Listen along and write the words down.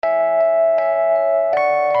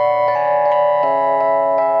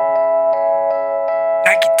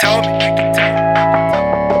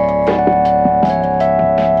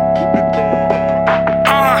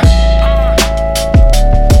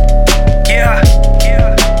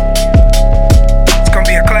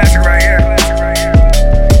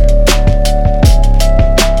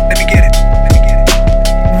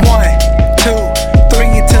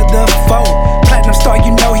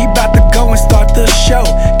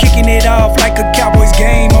it off like a Cowboys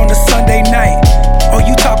game on a Sunday night. Oh,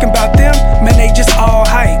 you talking about them? Man, they just all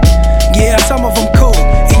hype. Yeah, some of them cool,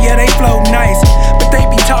 and yeah, they flow nice, but they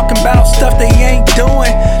be talking about stuff they ain't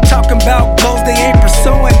doing, talking about goals they ain't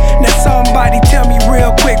pursuing. Now somebody tell me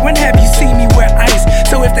real quick, when have you seen me wear ice?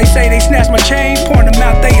 So if they say they snatch my chain, point them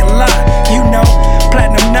out, they a lie. You know,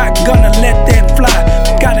 platinum not gonna let that fly.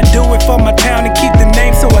 Gotta do it for my town and keep the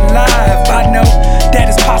name so alive. I know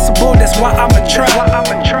that it's possible, that's why I'ma try.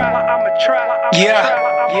 Yeah,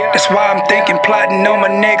 that's why I'm thinking plotting on my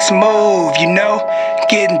next move, you know,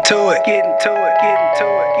 getting to it.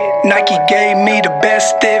 Nike gave me the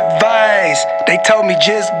best advice. They told me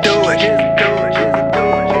just do it.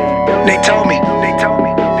 They told me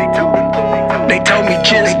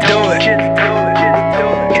just do it.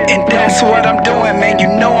 And that's what I'm doing, man, you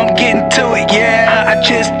know I'm getting to it. Yeah, I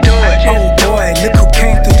just do it. Oh boy, look who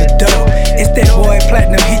came through the door. It's that boy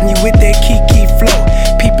Platinum hitting you with that Kiki flow.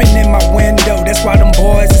 Peeping in my window, that's why them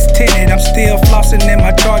boys is tinted. I'm still flossing in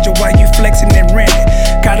my Charger while you flexing and renting.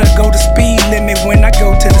 Gotta go the speed limit when I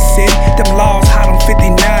go to the city. Them laws hot on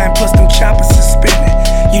 59, plus them choppers suspended.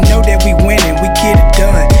 You know that we winning, we get it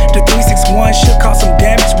done. The 361 should cause some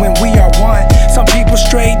damage when we are one. Some people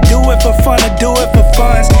straight do it for fun or do it for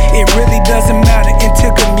funds. It really doesn't matter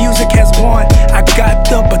until good music has won. I got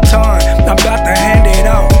the baton, I'm about to hand it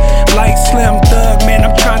off. Like Slim Thug, man,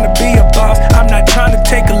 I'm trying to be a boss. I'm not trying to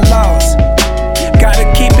take a loss. Gotta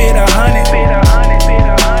keep it 100.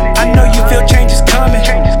 I know you feel change is coming.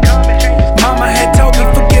 Mama had told me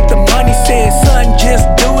forget the money, said son, just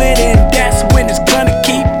do it, and that's when it's gonna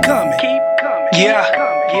keep coming. Yeah,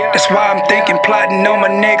 that's why I'm thinking plotting on my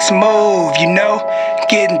next move, you know,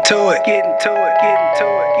 getting to it.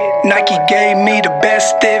 Nike gave me the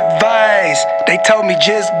best advice. They told me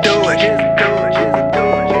just do it.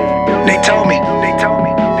 They told me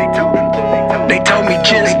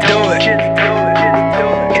just do it.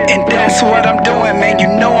 And that's what I'm doing, man, you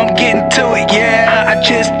know I'm getting to it. Yeah, I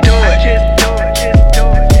just do it.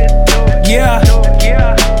 Yeah.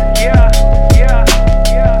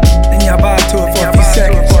 And y'all vibe to it for a few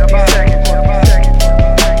seconds.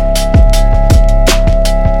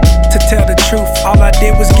 To tell the truth, all I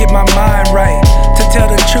did was get my mind right. To tell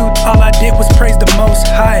the truth, all I did was praise the Most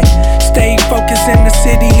High. Stay focused in the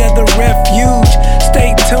city of the refuge.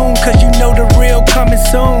 Stay tuned, cause you know the real coming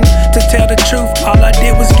soon. To tell the truth, all I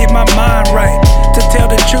did was get my mind right. To tell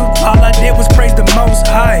the truth, all I did was praise the Most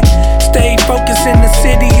High. Stay focused in the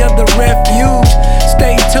city of the refuge.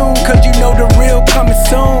 Stay tuned, cause you know the real coming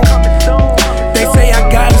soon. They say I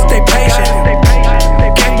gotta stay patient.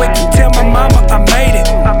 Can't wait to tell my mama I made it.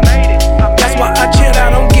 That's why I chilled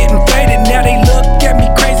out on getting faded. Now they look at me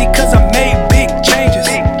crazy cause I made big changes.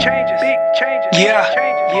 Yeah,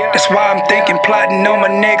 that's why I'm thinking plotting on my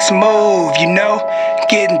next move, you know,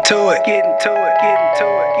 getting to it.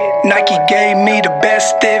 Nike gave me the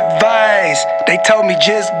best advice. They told me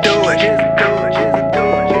just do it.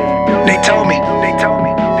 They told me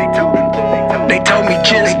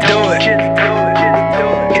just do it.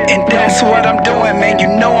 And that's what I'm doing, man, you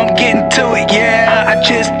know I'm getting to it. Yeah, I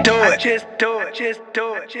just do it.